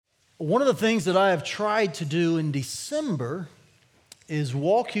One of the things that I have tried to do in December is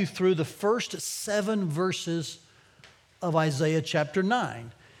walk you through the first 7 verses of Isaiah chapter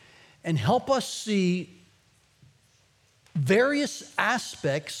 9 and help us see various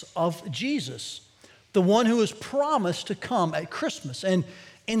aspects of Jesus, the one who is promised to come at Christmas. And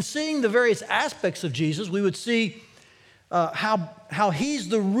in seeing the various aspects of Jesus, we would see how he's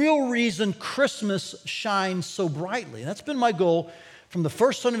the real reason Christmas shines so brightly. And that's been my goal from the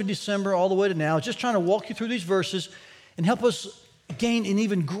first Sunday of December all the way to now, just trying to walk you through these verses and help us gain an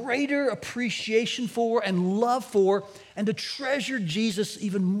even greater appreciation for and love for and to treasure Jesus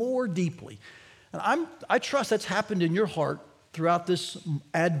even more deeply. And I trust that's happened in your heart throughout this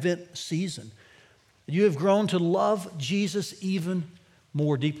Advent season. You have grown to love Jesus even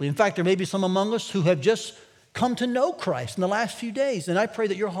more deeply. In fact, there may be some among us who have just come to know Christ in the last few days. And I pray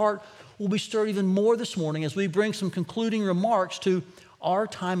that your heart will be stirred even more this morning as we bring some concluding remarks to our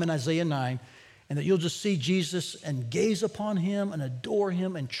time in Isaiah 9, and that you'll just see Jesus and gaze upon him and adore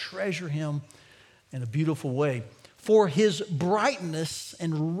him and treasure him in a beautiful way for his brightness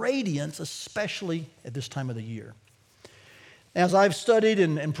and radiance, especially at this time of the year. As I've studied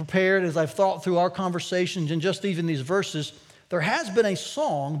and prepared, as I've thought through our conversations and just even these verses, there has been a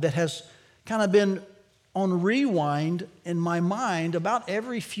song that has kind of been on rewind in my mind about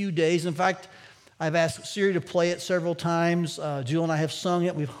every few days. In fact, I've asked Siri to play it several times. Jill and I have sung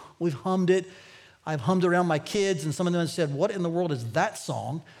it. We've hummed it. I've hummed around my kids, and some of them have said, "What in the world is that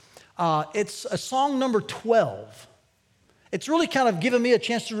song?" It's a song number 12. It's really kind of given me a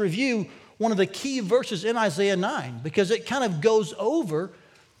chance to review one of the key verses in Isaiah 9 because it kind of goes over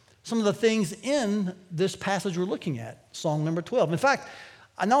some of the things in this passage we're looking at, song number 12. In fact,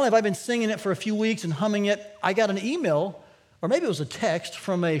 not only have I been singing it for a few weeks and humming it, I got an email, or maybe it was a text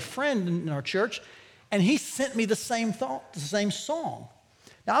from a friend in our church, and he sent me the same song.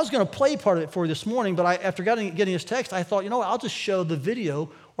 Now, I was going to play part of it for you this morning, but after getting his text, I thought, I'll just show the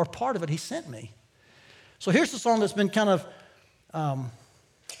video or part of it he sent me. So here's the song that's been kind of on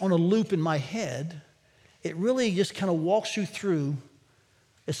a loop in my head. It really just kind of walks you through,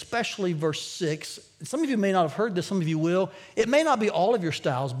 especially verse 6. Some of you may not have heard this, some of you will. It may not be all of your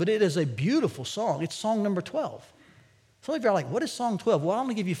styles, but it is a beautiful song. It's song number 12. Some of you are like, what is song 12? Well, I'm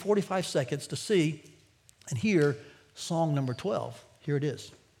going to give you 45 seconds to see and hear song number 12. Here it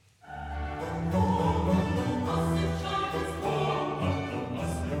is.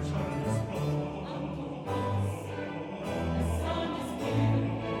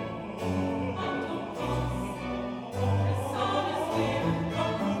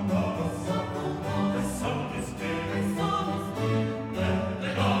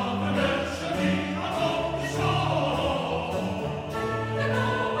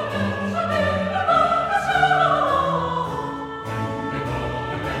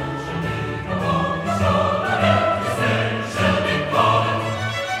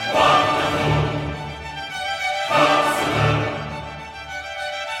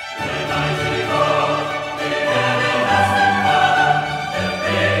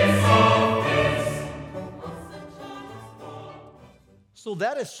 So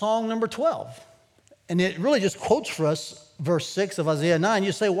that is song number 12. And it really just quotes for us verse 6 of Isaiah 9.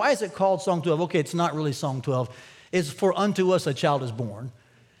 You say, why is it called song 12? Okay, it's not really song 12. It's for unto us a child is born.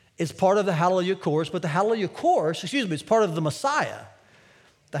 It's part of the Hallelujah chorus, but the Hallelujah chorus, it's part of the Messiah.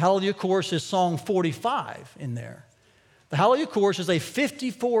 The Hallelujah chorus is song 45 in there. The Hallelujah chorus is a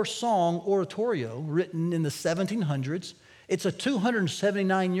 54-song oratorio written in the 1700s. It's a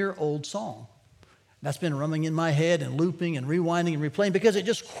 279-year-old song. That's been rumming in my head and looping and rewinding and replaying because it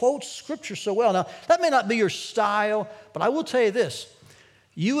just quotes Scripture so well. Now, that may not be your style, but I will tell you this.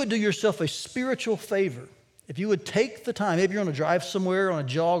 You would do yourself a spiritual favor if you would take the time. Maybe you're on a drive somewhere, on a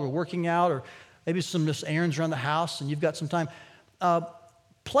jog or working out, or maybe some just errands around the house and you've got some time.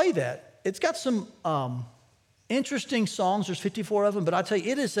 Play that. It's got some interesting songs. There's 54 of them, but I tell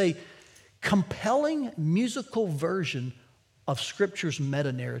you, it is a compelling musical version of Scripture's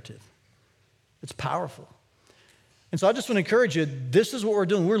meta-narrative. It's powerful. And so I just want to encourage you, this is what we're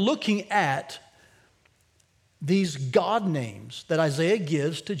doing. We're looking at these God names that Isaiah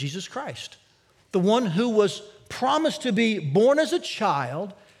gives to Jesus Christ, the one who was promised to be born as a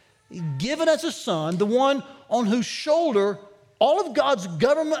child, given as a son, the one on whose shoulder all of God's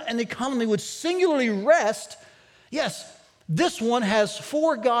government and economy would singularly rest. Yes, this one has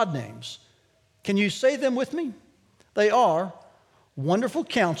 4 God names. Can you say them with me? They are Wonderful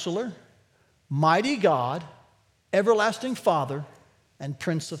Counselor, Mighty God, Everlasting Father, and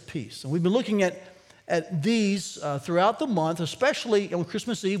Prince of Peace. And we've been looking at these throughout the month, especially on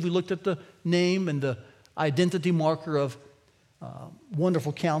Christmas Eve. We looked at the name and the identity marker of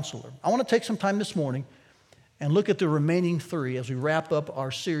Wonderful Counselor. I want to take some time this morning and look at the remaining three as we wrap up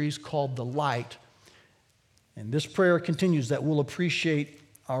our series called The Light. And this prayer continues that we'll appreciate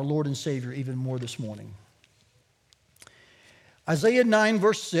our Lord and Savior even more this morning. Isaiah 9,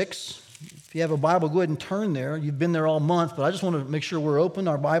 verse 6. If you have a Bible, go ahead and turn there. You've been there all month, but I just want to make sure we're open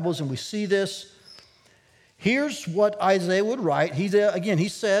our Bibles and we see this. Here's what Isaiah would write. He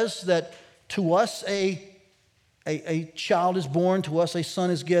says that to us a child is born, to us a son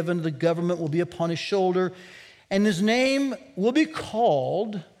is given, the government will be upon his shoulder, and his name will be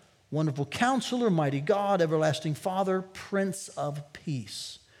called Wonderful Counselor, Mighty God, Everlasting Father, Prince of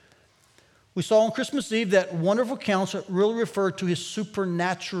Peace. We saw on Christmas Eve that Wonderful Counselor really referred to his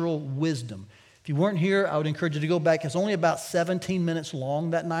supernatural wisdom. If you weren't here, I would encourage you to go back. It's only about 17 minutes long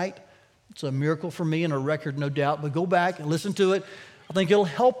that night. It's a miracle for me and a record, no doubt, but go back and listen to it. I think it'll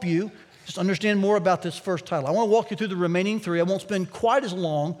help you just understand more about this first title. I want to walk you through the remaining three. I won't spend quite as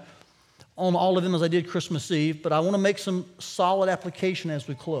long on all of them as I did Christmas Eve, but I want to make some solid application as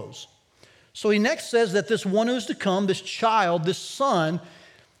we close. So he next says that this one who's to come, this child, this son,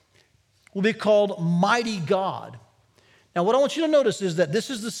 will be called Mighty God. Now, what I want you to notice is that this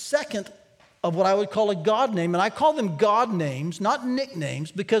is the second of what I would call a God name, and I call them God names, not nicknames,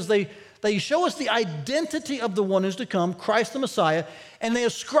 because they show us the identity of the one who's to come, Christ the Messiah, and they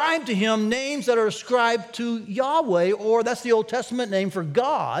ascribe to him names that are ascribed to Yahweh, or that's the Old Testament name for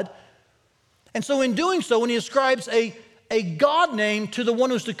God. And so in doing so, when he ascribes a God name to the one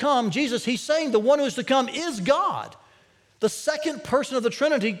who's to come, Jesus, he's saying the one who's to come is God. The second person of the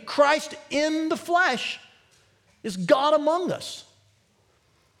Trinity, Christ in the flesh, is God among us.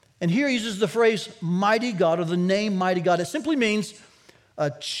 And here he uses the phrase Mighty God, or the name Mighty God. It simply means a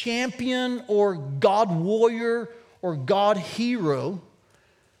champion or God warrior or God hero.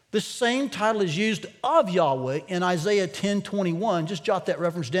 This same title is used of Yahweh in Isaiah 10:21. Just jot that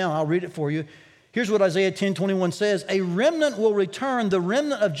reference down. I'll read it for you. Here's what Isaiah 10:21 says. A remnant will return, the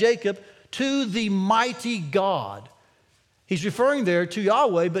remnant of Jacob, to the mighty God. He's referring there to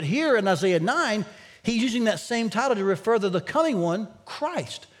Yahweh, but here in Isaiah 9, he's using that same title to refer to the coming one,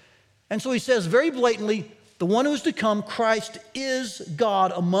 Christ. And so he says very blatantly, the one who is to come, Christ, is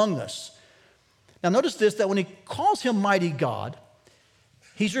God among us. Now notice this, that when he calls him mighty God,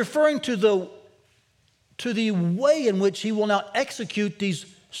 he's referring to the way in which he will now execute these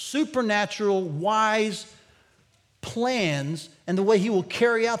supernatural, wise plans and the way he will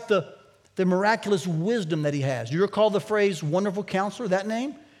carry out the miraculous wisdom that he has. Do you recall the phrase Wonderful Counselor, that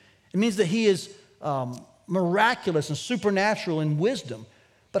name? It means that he is miraculous and supernatural in wisdom.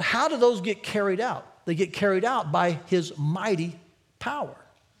 But how do those get carried out? They get carried out by his mighty power.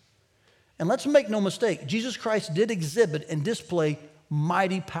 And let's make no mistake, Jesus Christ did exhibit and display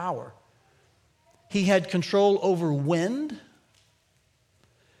mighty power. He had control over wind.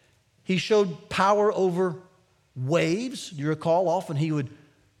 He showed power over waves. Do you recall often he would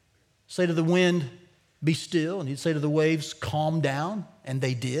say to the wind, be still, and he'd say to the waves, calm down, and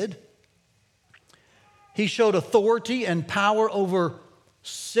they did. He showed authority and power over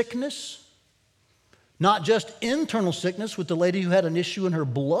sickness, not just internal sickness with the lady who had an issue in her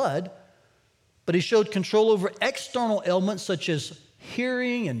blood, but he showed control over external ailments such as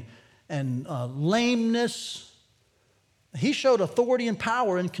hearing and lameness. He showed authority and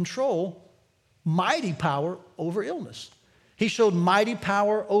power and control, mighty power over illness. He showed mighty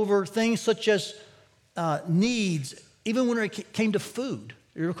power over things such as needs, even when it came to food.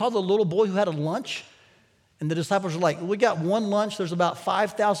 You recall the little boy who had a lunch? And the disciples were like, we got one lunch. There's about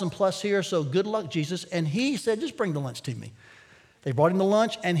 5,000 plus here, so good luck, Jesus. And he said, just bring the lunch to me. They brought him the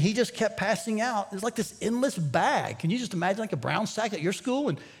lunch, and he just kept passing out. It's like this endless bag. Can you just imagine like a brown sack at your school?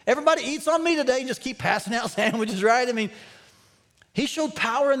 And everybody eats on me today and just keep passing out sandwiches, right? I mean, he showed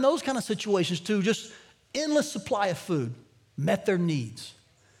power in those kind of situations too, just endless supply of food. Met their needs.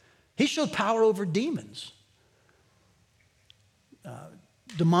 He showed power over demons.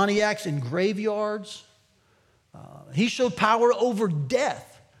 Demoniacs in graveyards. He showed power over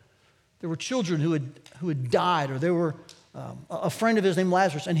death. There were children who had died, or there were a friend of his named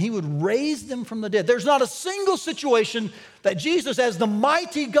Lazarus, and he would raise them from the dead. There's not a single situation that Jesus, as the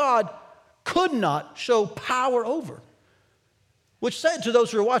mighty God, could not show power over. Which said to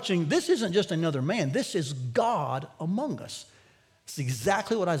those who are watching, this isn't just another man. This is God among us. It's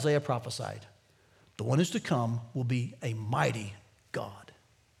exactly what Isaiah prophesied. The one who's to come will be a mighty God.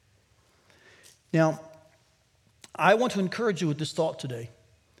 Now, I want to encourage you with this thought today.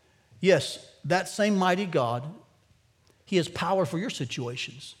 Yes, that same mighty God, he has power for your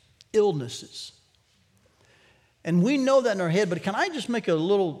situations, illnesses. And we know that in our head, but can I just make a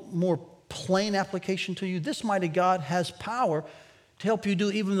little more plain application to you. This mighty God has power to help you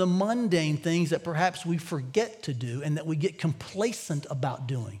do even the mundane things that perhaps we forget to do and that we get complacent about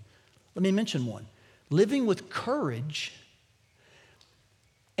doing. Let me mention one. Living with courage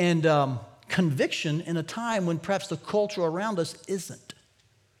and conviction in a time when perhaps the culture around us isn't.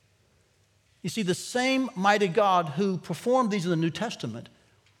 You see, the same mighty God who performed these in the New Testament,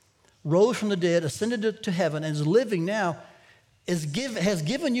 rose from the dead, ascended to heaven, and is living now, has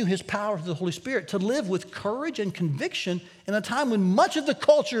given you his power through the Holy Spirit to live with courage and conviction in a time when much of the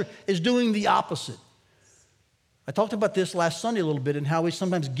culture is doing the opposite. I talked about this last Sunday a little bit and how we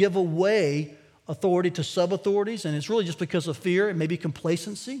sometimes give away authority to sub-authorities, and it's really just because of fear and maybe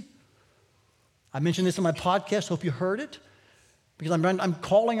complacency. I mentioned this in my podcast, hope you heard it, because I'm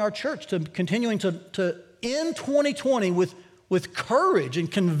calling our church to continuing to end 2020 with courage and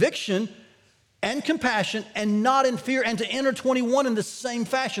conviction and compassion and not in fear, and to enter 21 in the same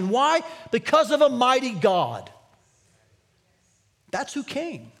fashion. Why? Because of a mighty God. That's who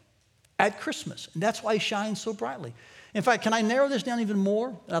came at Christmas, and that's why he shines so brightly. In fact, can I narrow this down even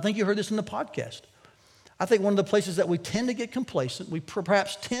more? And I think you heard this in the podcast. I think one of the places that we tend to get complacent, we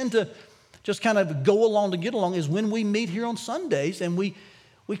perhaps tend to just kind of go along to get along, is when we meet here on Sundays and we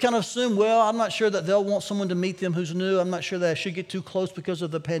kind of assume, well, I'm not sure that they'll want someone to meet them who's new. I'm not sure that I should get too close because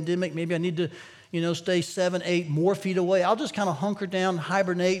of the pandemic. Maybe I need to, stay 7, 8 more feet away. I'll just kind of hunker down,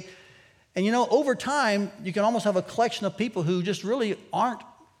 hibernate. And, over time, you can almost have a collection of people who just really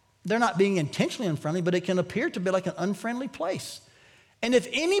they're not being intentionally unfriendly, but it can appear to be like an unfriendly place. And if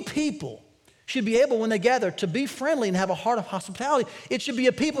any people should be able, when they gather, to be friendly and have a heart of hospitality, it should be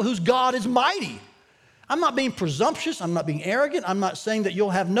a people whose God is mighty. I'm not being presumptuous. I'm not being arrogant. I'm not saying that you'll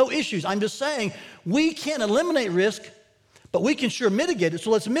have no issues. I'm just saying we can't eliminate risk, but we can sure mitigate it.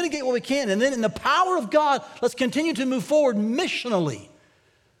 So let's mitigate what we can. And then in the power of God, let's continue to move forward missionally.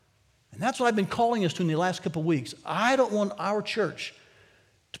 And that's what I've been calling us to in the last couple of weeks. I don't want our church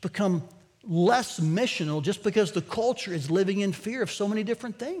to become less missional just because the culture is living in fear of so many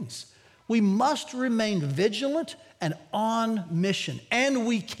different things. We must remain vigilant and on mission, and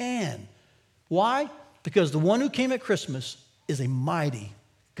we can. Why? Because the one who came at Christmas is a mighty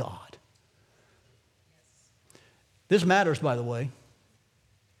God. This matters, by the way,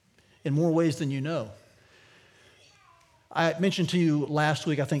 in more ways than you know. I mentioned to you last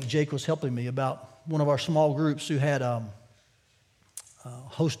week, I think Jake was helping me, about one of our small groups who had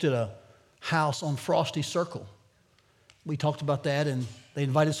hosted a house on Frosty Circle. We talked about that, and they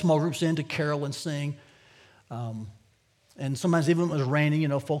invited small groups in to carol and sing. And sometimes even when it was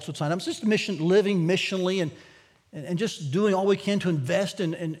raining, folks would sign up. It's just living missionally and just doing all we can to invest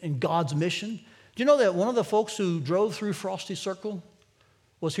in God's mission. Do you know that one of the folks who drove through Frosty Circle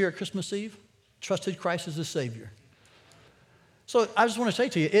was here at Christmas Eve? Trusted Christ as his Savior. So I just want to say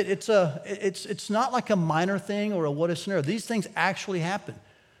to you, it's not like a minor thing or a what-if scenario. These things actually happen.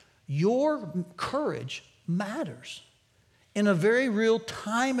 Your courage matters in a very real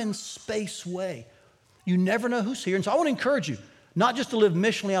time and space way. You never know who's here. And so I want to encourage you, not just to live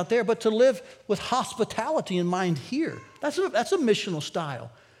missionally out there, but to live with hospitality in mind here. That's a missional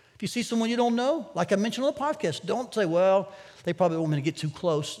style. If you see someone you don't know, like I mentioned on the podcast, don't say, well, they probably want me to get too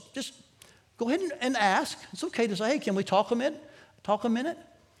close. Just go ahead and ask. It's okay to say, hey, can we talk a minute?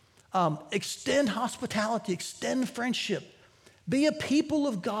 Extend hospitality, extend friendship. Be a people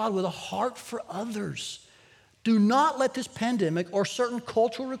of God with a heart for others. Do not let this pandemic or certain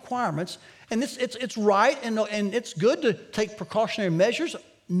cultural requirements, and it's right and it's good to take precautionary measures.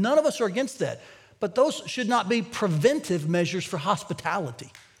 None of us are against that. But those should not be preventive measures for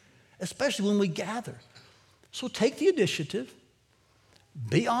hospitality, especially when we gather. So take the initiative.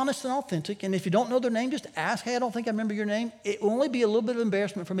 Be honest and authentic. And if you don't know their name, just ask, hey, I don't think I remember your name. It will only be a little bit of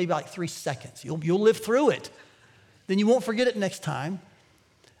embarrassment for maybe like 3 seconds. You'll live through it. Then you won't forget it next time.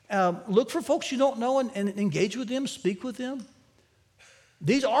 Look for folks you don't know and engage with them, speak with them.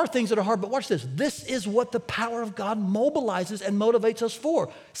 These are things that are hard, but watch this. This is what the power of God mobilizes and motivates us for.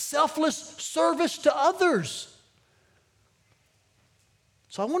 Selfless service to others.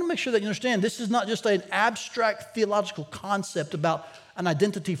 So I want to make sure that you understand this is not just an abstract theological concept about an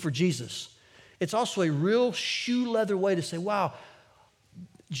identity for Jesus. It's also a real shoe leather way to say, wow,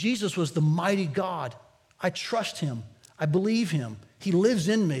 Jesus was the mighty God. I trust him. I believe him. He lives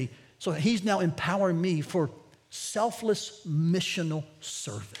in me. So he's now empowering me for selfless missional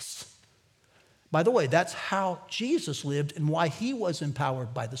service. By the way, that's how Jesus lived and why he was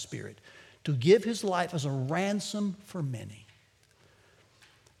empowered by the Spirit to give his life as a ransom for many.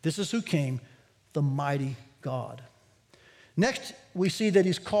 This is who came, the mighty God. Next, we see that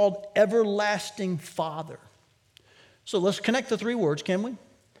he's called Everlasting Father. So let's connect the 3 words, can we?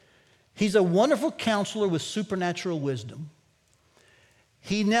 He's a wonderful counselor with supernatural wisdom.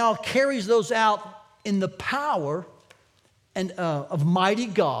 He now carries those out in the power of mighty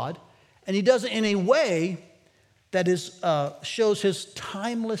God, and he does it in a way that shows his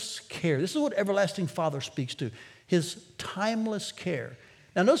timeless care. This is what everlasting Father speaks to, his timeless care.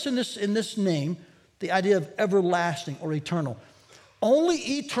 Now notice in this name, the idea of everlasting or eternal. Only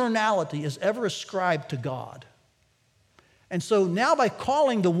eternality is ever ascribed to God. And so now by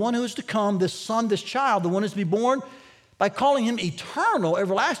calling the one who is to come, this son, this child, the one who is to be born, by calling him eternal,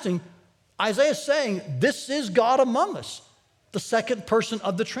 everlasting, Isaiah is saying, this is God among us, the second person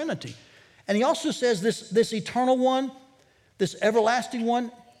of the Trinity. And he also says this eternal one, this everlasting one,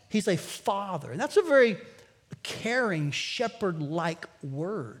 he's a father. And that's a very caring, shepherd-like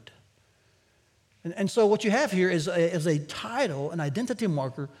word. And so what you have here is a title, an identity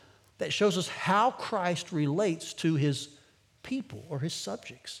marker that shows us how Christ relates to his people or his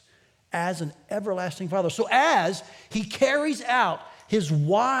subjects as an everlasting Father. So as he carries out his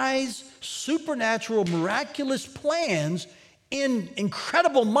wise, supernatural, miraculous plans in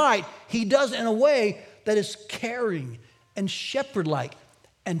incredible might, he does it in a way that is caring and shepherd-like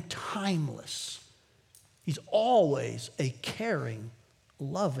and timeless. He's always a caring,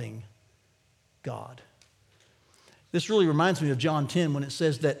 loving God. This really reminds me of John 10 when it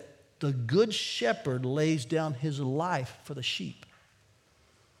says that the good shepherd lays down his life for the sheep.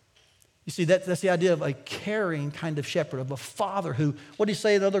 You see, that's the idea of a caring kind of shepherd, of a father who, what did he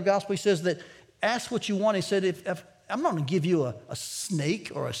say in the other gospel? He says that, ask what you want. He said, if I'm not going to give you a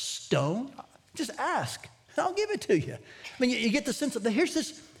snake or a stone. Just ask, and I'll give it to you. I mean, you get the sense of here's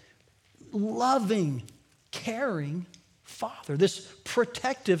this loving, caring Father, this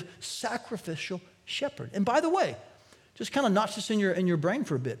protective, sacrificial shepherd. And by the way, just kind of notch this in your brain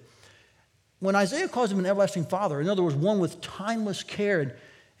for a bit. When Isaiah calls him an everlasting Father, in other words, one with timeless care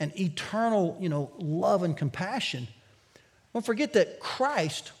and eternal, love and compassion, don't forget that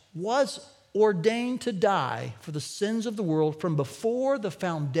Christ was ordained to die for the sins of the world from before the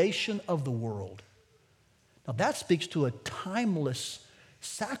foundation of the world. Now that speaks to a timeless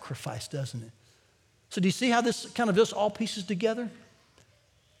sacrifice, doesn't it? So do you see how this kind of just all pieces together?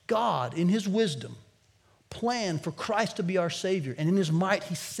 God, in his wisdom, planned for Christ to be our Savior, and in his might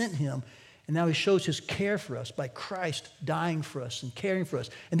he sent him, and now he shows his care for us by Christ dying for us and caring for us.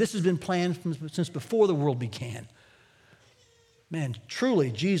 And this has been planned since before the world began. Man,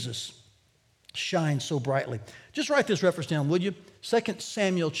 truly, Jesus shines so brightly. Just write this reference down, would you? 2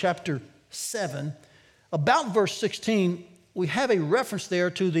 Samuel chapter 7, about verse 16, we have a reference there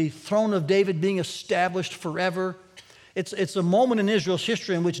to the throne of David being established forever. It's a moment in Israel's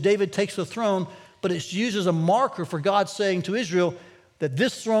history in which David takes the throne, but it's used as a marker for God saying to Israel that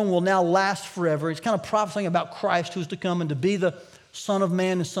this throne will now last forever. It's kind of prophesying about Christ who's to come and to be the Son of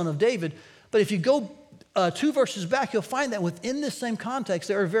Man and Son of David. But if you go 2 verses back, you'll find that within this same context,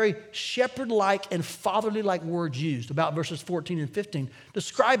 there are very shepherd-like and fatherly-like words used, about verses 14 and 15,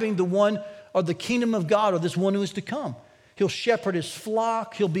 describing the one or the kingdom of God or this one who is to come. He'll shepherd his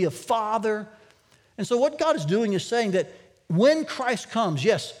flock. He'll be a father. And so what God is doing is saying that when Christ comes,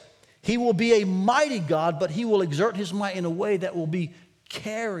 yes, he will be a mighty God, but he will exert his might in a way that will be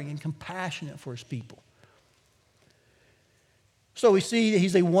caring and compassionate for his people. So we see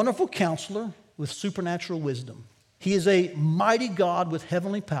he's a wonderful counselor with supernatural wisdom. He is a mighty God with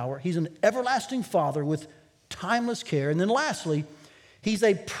heavenly power. He's an everlasting Father with timeless care. And then lastly, he's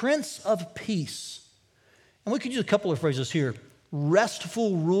a Prince of Peace. And we could use a couple of phrases here.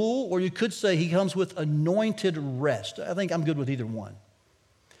 Restful rule, or you could say he comes with anointed rest. I think I'm good with either one.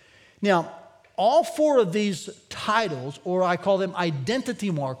 Now, all four of these titles, or I call them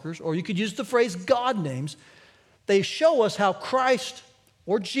identity markers, or you could use the phrase God names, they show us how Christ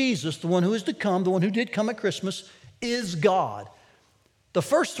or Jesus, the one who is to come, the one who did come at Christmas, is God. The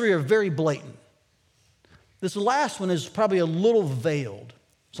first three are very blatant. This last one is probably a little veiled.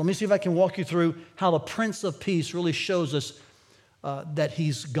 So let me see if I can walk you through how the Prince of Peace really shows us that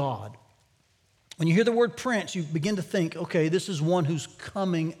he's God. When you hear the word prince, you begin to think, okay, this is one who's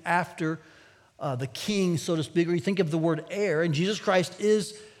coming after the king, so to speak, or you think of the word heir, and Jesus Christ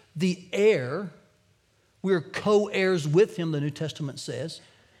is the heir. We're co-heirs with him, the New Testament says.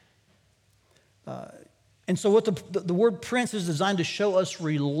 And so what the word prince is designed to show us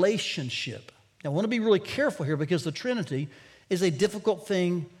relationship. Now, I want to be really careful here because the Trinity is a difficult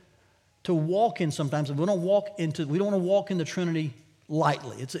thing to walk in sometimes. And we don't want to walk in the Trinity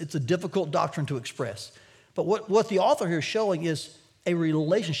lightly. It's a difficult doctrine to express. But what the author here is showing is a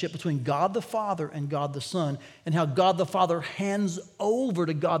relationship between God the Father and God the Son, and how God the Father hands over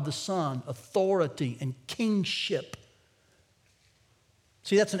to God the Son authority and kingship.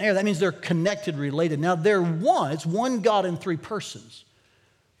 See, that's an error. That means they're connected, related. Now, they're one. It's one God in three persons.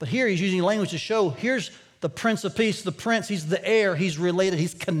 But here he's using language to show here's the Prince of Peace, the Prince. He's the heir. He's related.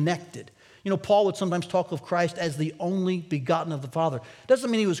 He's connected. You know, Paul would sometimes talk of Christ as the only begotten of the Father.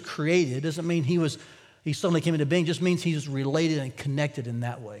 Doesn't mean he was created. Doesn't mean he suddenly came into being. Just means he was related and connected in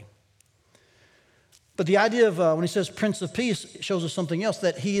that way. But the idea of when he says Prince of Peace shows us something else,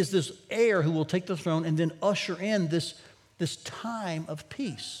 that he is this heir who will take the throne and then usher in this time of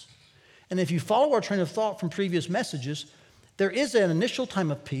peace. And if you follow our train of thought from previous messages, there is an initial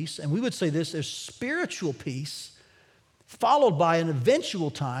time of peace, and we would say this is spiritual peace, followed by an eventual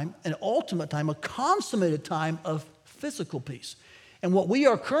time, an ultimate time, a consummated time of physical peace. And what we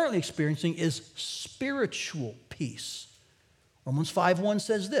are currently experiencing is spiritual peace. Romans 5:1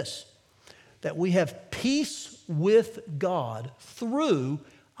 says this, that we have peace with God through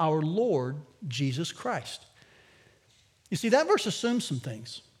our Lord Jesus Christ. You see, that verse assumes some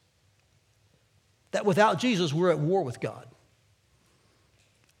things. That without Jesus, we're at war with God.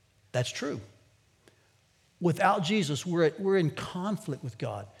 That's true. Without Jesus, we're in conflict with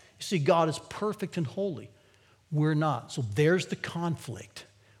God. You see, God is perfect and holy. We're not. So there's the conflict.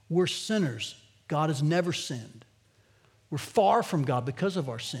 We're sinners. God has never sinned. We're far from God because of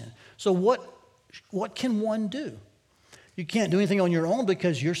our sin. So what can one do? You can't do anything on your own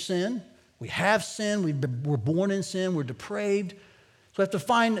because you're sin. We have sin. We're born in sin. We're depraved. So we have to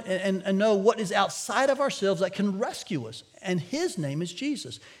find and know what is outside of ourselves that can rescue us. And his name is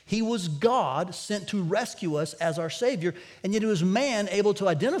Jesus. He was God sent to rescue us as our Savior, and yet he was man able to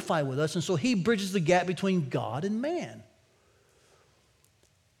identify with us, and so he bridges the gap between God and man.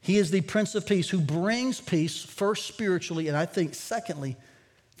 He is the Prince of Peace who brings peace, first spiritually, and I think secondly,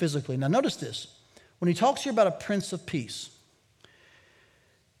 physically. Now notice this. When he talks here about a Prince of Peace,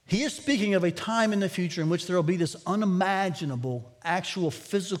 he is speaking of a time in the future in which there will be this unimaginable, actual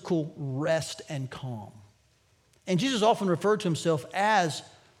physical rest and calm. And Jesus often referred to himself as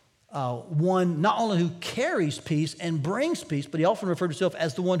one not only who carries peace and brings peace, but he often referred to himself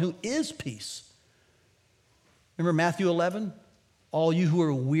as the one who is peace. Remember Matthew 11? All you who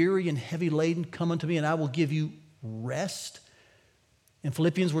are weary and heavy laden, come unto me and I will give you rest. In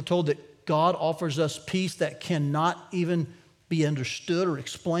Philippians, we're told that God offers us peace that cannot even be understood or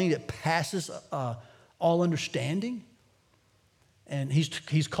explained. It passes all understanding. And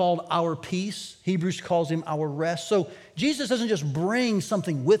he's called our peace. Hebrews calls him our rest. So Jesus doesn't just bring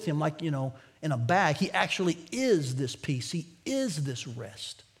something with him like, in a bag. He actually is this peace. He is this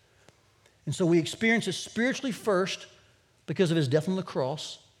rest. And so we experience it spiritually first because of his death on the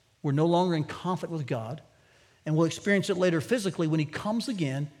cross. We're no longer in conflict with God. And we'll experience it later physically when he comes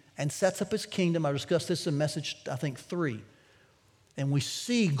again and sets up his kingdom. I discussed this in message, I think, 3. And we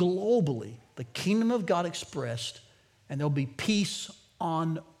see globally the kingdom of God expressed, and there'll be peace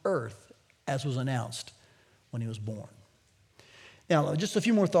on earth, as was announced when he was born. Now, just a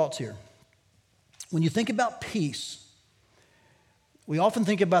few more thoughts here. When you think about peace, we often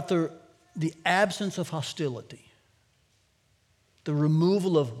think about the absence of hostility, the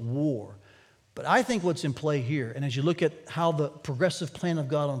removal of war. But I think what's in play here, and as you look at how the progressive plan of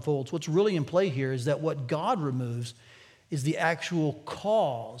God unfolds, what's really in play here is that what God removes is the actual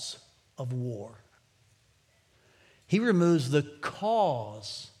cause of war. He removes the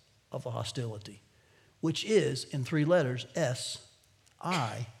cause of the hostility, which is, in 3 letters,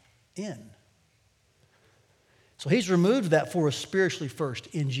 S-I-N. So he's removed that for us spiritually first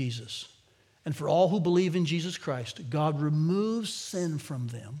in Jesus. And for all who believe in Jesus Christ, God removes sin from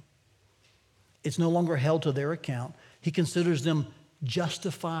them. It's no longer held to their account. He considers them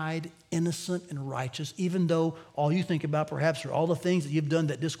justified, innocent, and righteous, even though all you think about perhaps are all the things that you've done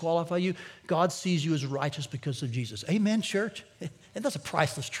that disqualify you. God sees you as righteous because of Jesus. Amen, church? And that's a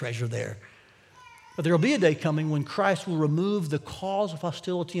priceless treasure there. But there will be a day coming when Christ will remove the cause of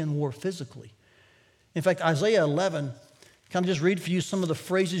hostility and war physically. In fact, Isaiah 11, can I just read for you some of the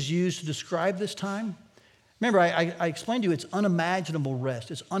phrases used to describe this time? Remember, I explained to you it's unimaginable rest.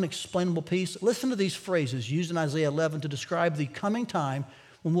 It's unexplainable peace. Listen to these phrases used in Isaiah 11 to describe the coming time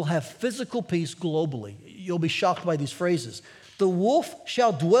when we'll have physical peace globally. You'll be shocked by these phrases. The wolf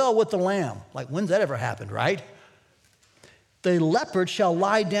shall dwell with the lamb. Like, when's that ever happened, right? The leopard shall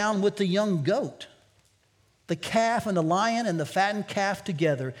lie down with the young goat. The calf and the lion and the fattened calf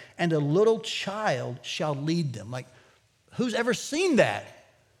together, and a little child shall lead them. Like, who's ever seen that?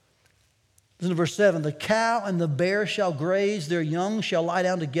 Listen to verse 7. The cow and the bear shall graze, their young shall lie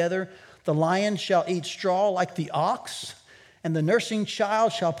down together. The lion shall eat straw like the ox, and the nursing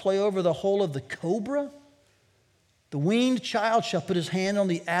child shall play over the hole of the cobra. The weaned child shall put his hand on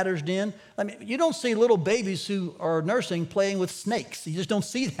the adder's den. I mean, you don't see little babies who are nursing playing with snakes. You just don't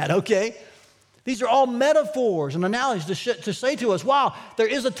see that, okay? These are all metaphors and analogies to say to us, wow, there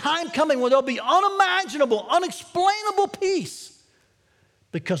is a time coming when there'll be unimaginable, unexplainable peace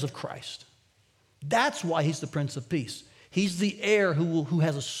because of Christ. That's why he's the Prince of Peace. He's the heir who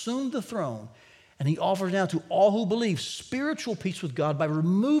has assumed the throne, and he offers now to all who believe spiritual peace with God by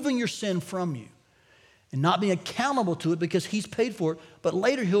removing your sin from you and not being accountable to it because he's paid for it. But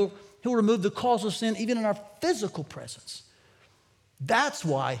later he'll remove the cause of sin even in our physical presence. That's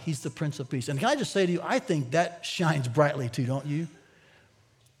why he's the Prince of Peace. And can I just say to you, I think that shines brightly too, don't you?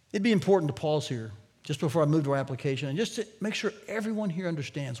 It'd be important to pause here just before I move to our application and just to make sure everyone here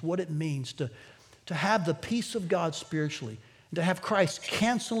understands what it means to have the peace of God spiritually and to have Christ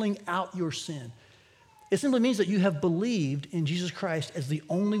canceling out your sin. It simply means that you have believed in Jesus Christ as the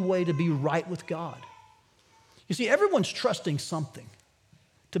only way to be right with God. You see, everyone's trusting something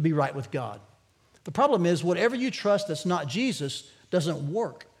to be right with God. The problem is whatever you trust that's not Jesus doesn't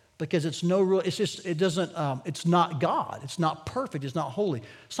work because it's not God. It's not perfect. It's not holy.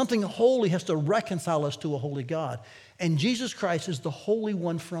 Something holy has to reconcile us to a holy God. And Jesus Christ is the Holy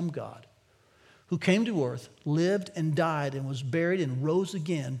One from God who came to earth, lived and died and was buried and rose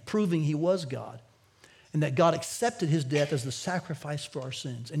again, proving he was God, and that God accepted his death as the sacrifice for our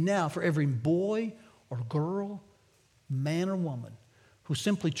sins. And now for every boy or girl, man or woman who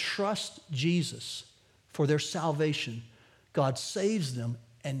simply trusts Jesus for their salvation, God saves them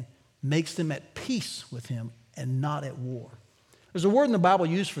and makes them at peace with him and not at war. There's a word in the Bible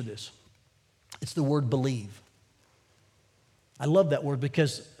used for this. It's the word believe. I love that word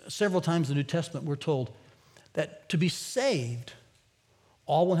because several times in the New Testament we're told that to be saved,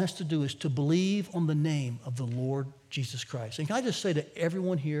 all one has to do is to believe on the name of the Lord Jesus Christ. And can I just say to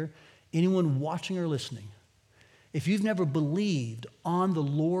everyone here, anyone watching or listening, if you've never believed on the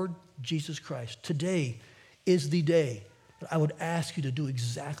Lord Jesus Christ, today is the day that I would ask you to do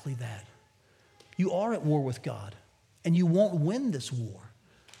exactly that. You are at war with God, and you won't win this war.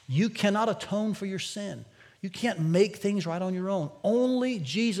 You cannot atone for your sin. You can't make things right on your own. Only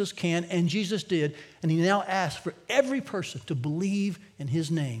Jesus can, and Jesus did, and he now asks for every person to believe in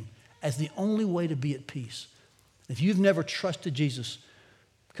his name as the only way to be at peace. If you've never trusted Jesus,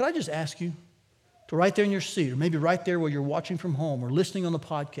 could I just ask you to right there in your seat, or maybe right there where you're watching from home or listening on the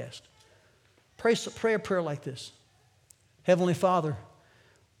podcast, pray a prayer like this. Heavenly Father,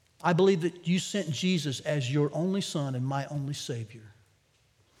 I believe that you sent Jesus as your only Son and my only Savior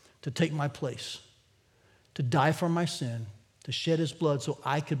to take my place, to die for my sin, to shed his blood so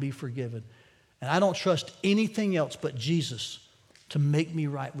I could be forgiven. And I don't trust anything else but Jesus to make me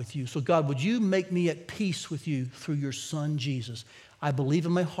right with you. So God, would you make me at peace with you through your Son, Jesus? I believe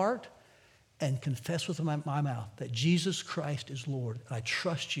in my heart and confess with my mouth that Jesus Christ is Lord. And I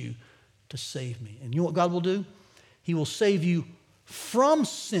trust you to save me. And you know what God will do? He will save you from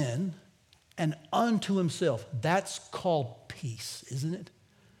sin and unto himself. That's called peace, isn't it?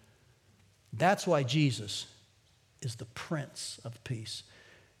 That's why Jesus is the Prince of Peace.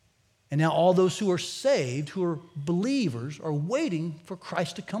 And now all those who are saved, who are believers, are waiting for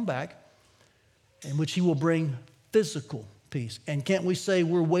Christ to come back, in which he will bring physical peace. And can't we say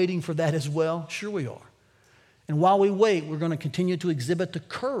we're waiting for that as well? Sure we are. And while we wait, we're going to continue to exhibit the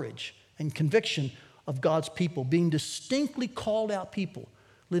courage and conviction of God's people, being distinctly called out people,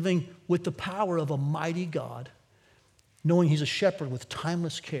 living with the power of a mighty God, knowing he's a shepherd with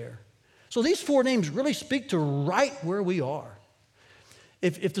timeless care. So these four names really speak to right where we are.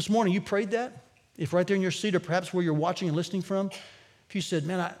 If this morning you prayed that, if right there in your seat or perhaps where you're watching and listening from, if you said,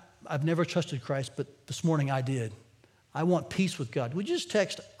 man, I've never trusted Christ, but this morning I did. I want peace with God. Would you just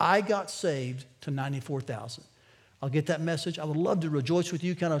text, I got saved to 94,000? I'll get that message. I would love to rejoice with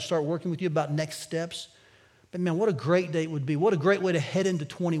you, kind of start working with you about next steps. But man, what a great day it would be. What a great way to head into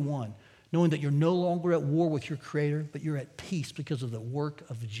 21, knowing that you're no longer at war with your Creator, but you're at peace because of the work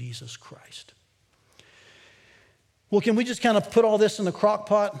of Jesus Christ. Well, can we just kind of put all this in the crock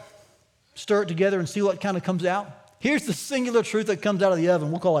pot, stir it together, and see what kind of comes out? Here's the singular truth that comes out of the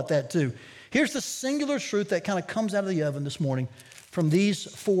oven. We'll call it that too. Here's the singular truth that kind of comes out of the oven this morning from these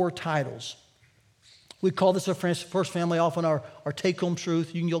four titles. We call this our First Family, often our take-home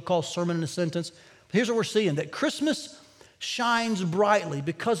truth. You can call sermon in a sentence. But here's what we're seeing, that Christmas shines brightly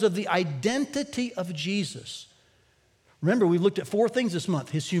because of the identity of Jesus. Remember, we've looked at four things this month: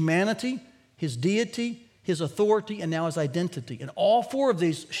 his humanity, his deity, his authority, and now his identity. And all four of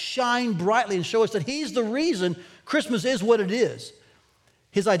these shine brightly and show us that he's the reason Christmas is what it is.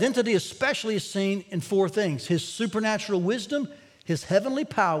 His identity especially is seen in four things: his supernatural wisdom, His heavenly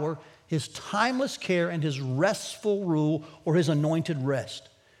power, His timeless care, and His restful rule or His anointed rest.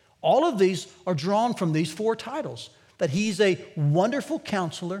 All of these are drawn from these four titles, that He's a wonderful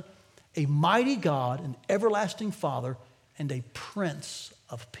counselor, a mighty God, an everlasting Father, and a Prince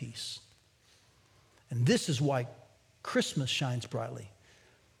of Peace. And this is why Christmas shines brightly.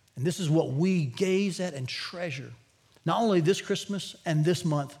 And this is what we gaze at and treasure, not only this Christmas and this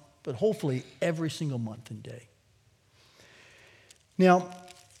month, but hopefully every single month and day. Now,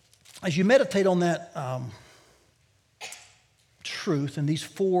 as you meditate on that truth and these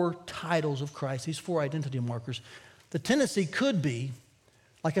four titles of Christ, these four identity markers, the tendency could be,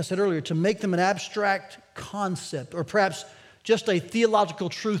 like I said earlier, to make them an abstract concept or perhaps just a theological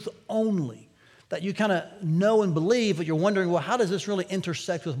truth only that you kind of know and believe, but you're wondering, well, how does this really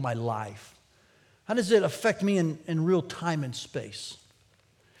intersect with my life? How does it affect me in real time and space?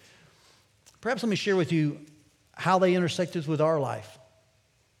 Perhaps let me share with you how they intersected with our life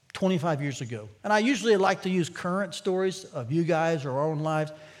 25 years ago. And I usually like to use current stories of you guys or our own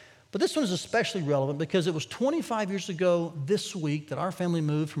lives, but this one is especially relevant because it was 25 years ago this week that our family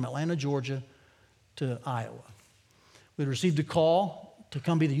moved from Atlanta, Georgia to Iowa. We received a call to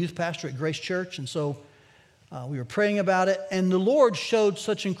come be the youth pastor at Grace Church, and so we were praying about it, and the Lord showed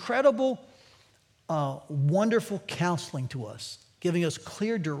such incredible, wonderful counseling to us, giving us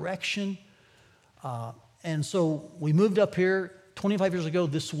clear direction, and so we moved up here 25 years ago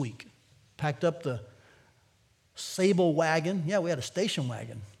this week, packed up the Sable wagon. Yeah, we had a station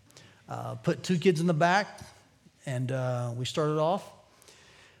wagon. Put two kids in the back, and we started off.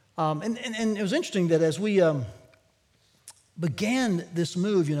 And it was interesting that as we began this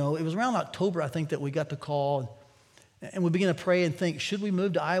move, it was around October, I think, that we got the call, and we began to pray and think, should we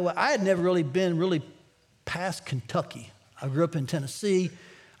move to Iowa? I had never really been past Kentucky. I grew up in Tennessee.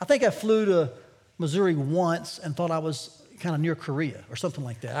 I think I flew to Missouri once and thought I was kind of near Korea or something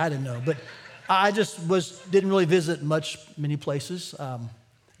like that. I didn't know, but I just didn't really visit many places.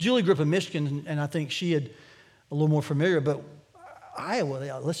 Julie grew up in Michigan, and I think she had a little more familiar, but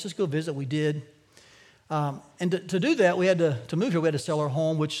Iowa, let's just go visit. We did. And to do that, we had to move here. We had to sell our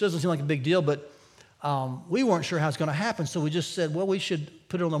home, which doesn't seem like a big deal, but we weren't sure how it's going to happen. So we just said, well, we should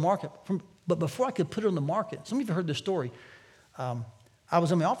put it on the market. But before I could put it on the market, some of you have heard this story. I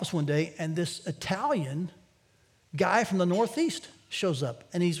was in my office one day, and this Italian guy from the Northeast shows up,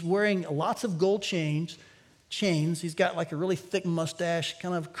 and he's wearing lots of gold chains. He's got like a really thick mustache,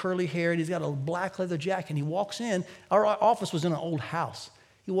 kind of curly hair, and he's got a black leather jacket. And he walks in. Our office was in an old house.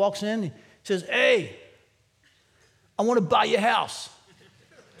 He walks in, he says, "Hey, I want to buy your house."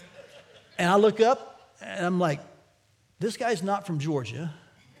 And I look up, and I'm like, this guy's not from Georgia.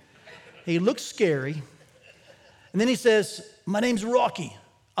 He looks scary. And then he says, "My name's Rocky.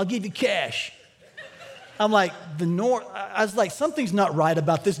 I'll give you cash." I'm like, I was like, something's not right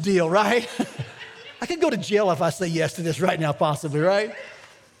about this deal, right? I could go to jail if I say yes to this right now, possibly, right?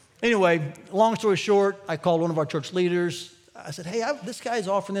 Anyway, long story short, I called one of our church leaders. I said, "Hey, this guy's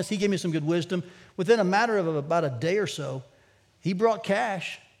offering this." He gave me some good wisdom. Within a matter of about a day or so, he brought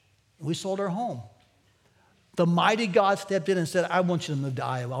cash. We sold our home. The mighty God stepped in and said, "I want you to move to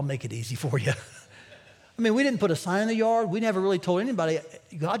Iowa. I'll make it easy for you." I mean, we didn't put a sign in the yard. We never really told anybody.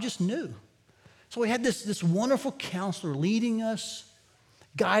 God just knew. So we had this wonderful counselor leading us,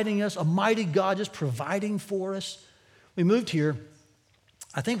 guiding us, a mighty God just providing for us. We moved here.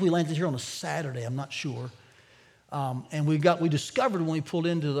 I think we landed here on a Saturday. I'm not sure. And we discovered when we pulled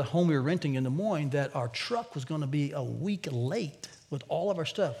into the home we were renting in Des Moines that our truck was going to be a week late with all of our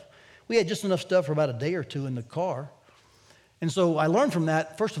stuff. We had just enough stuff for about a day or two in the car. And so I learned from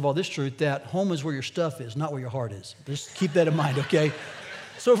that, first of all, this truth, that home is where your stuff is, not where your heart is. Just keep that in mind, okay?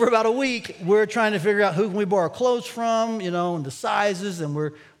 So for about a week, we're trying to figure out who can we borrow clothes from, and the sizes, and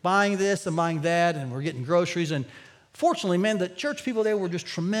we're buying this and buying that, and we're getting groceries. And fortunately, man, the church people there were just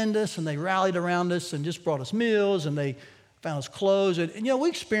tremendous, and they rallied around us and just brought us meals, and they found us clothes. And we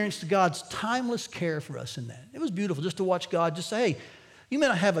experienced God's timeless care for us in that. It was beautiful just to watch God just say, "Hey, you may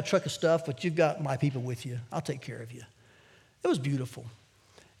not have a truck of stuff, but you've got my people with you. I'll take care of you." It was beautiful.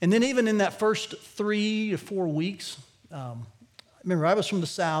 And then even in that first 3 to 4 weeks, remember, I was from the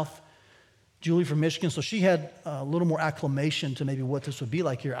South, Julie from Michigan, so she had a little more acclimation to maybe what this would be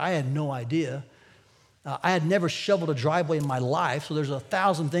like here. I had no idea. I had never shoveled a driveway in my life, so there's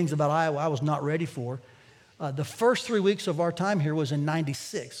 1,000 things about Iowa I was not ready for. The first 3 weeks of our time here was in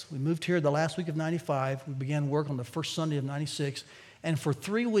 96. We moved here the last week of 95. We began work on the first Sunday of 96. And for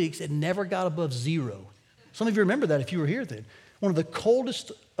 3 weeks, it never got above 0. Some of you remember that if you were here then. One of the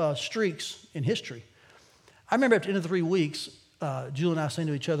coldest streaks in history. I remember at the end of 3 weeks, Julie and I saying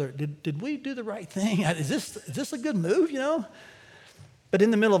to each other, did we do the right thing? Is this a good move, But in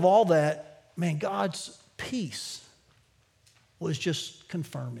the middle of all that, man, God's peace was just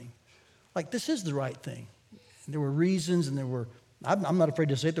confirming. Like, this is the right thing. There were reasons, and I'm not afraid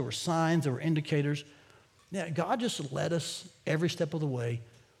to say it, there were signs, there were indicators. Yeah, God just led us every step of the way,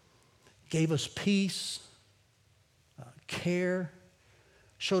 gave us peace, care,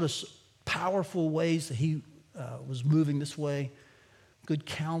 showed us powerful ways that he was moving this way, good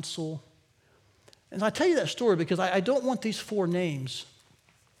counsel. And I tell you that story because I don't want these 4 names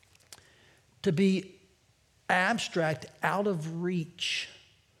to be abstract, out of reach,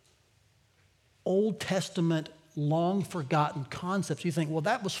 Old Testament, long forgotten concepts. You think, well,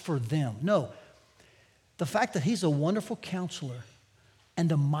 that was for them. No. The fact that he's a wonderful counselor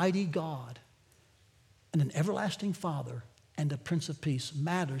and a mighty God and an everlasting Father and a Prince of Peace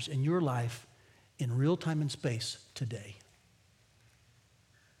matters in your life in real time and space today.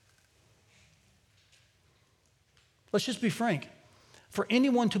 Let's just be frank. For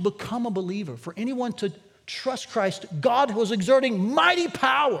anyone to become a believer, for anyone to trust Christ, God was exerting mighty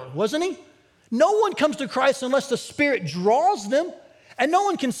power, wasn't he? No one comes to Christ unless the Spirit draws them, and no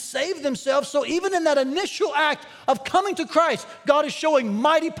one can save themselves. So even in that initial act of coming to Christ, God is showing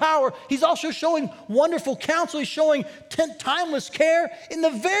mighty power. He's also showing wonderful counsel. He's showing timeless care. In the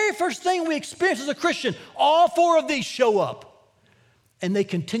very first thing we experience as a Christian, all 4 of these show up. And they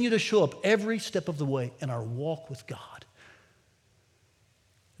continue to show up every step of the way in our walk with God.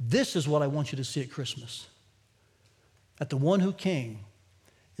 This is what I want you to see at Christmas. That the one who came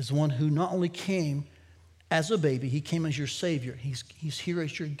is one who not only came as a baby, he came as your Savior. He's here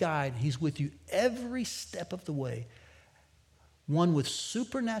as your guide. He's with you every step of the way. One with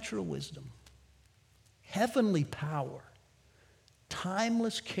supernatural wisdom, heavenly power,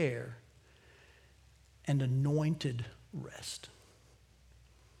 timeless care, and anointed rest.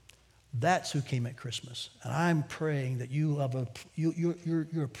 That's who came at Christmas. And I'm praying that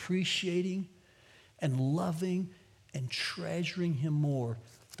you're appreciating and loving and treasuring him more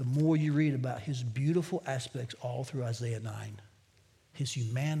the more you read about his beautiful aspects all through Isaiah 9. His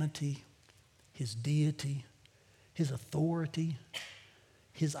humanity, his deity, his authority,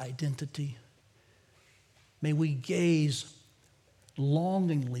 his identity. May we gaze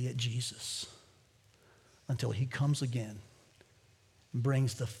longingly at Jesus until he comes again and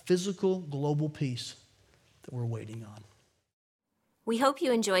brings the physical global peace that we're waiting on. We hope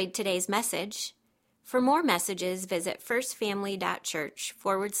you enjoyed today's message. For more messages, visit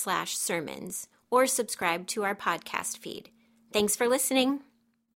firstfamily.church/sermons or subscribe to our podcast feed. Thanks for listening.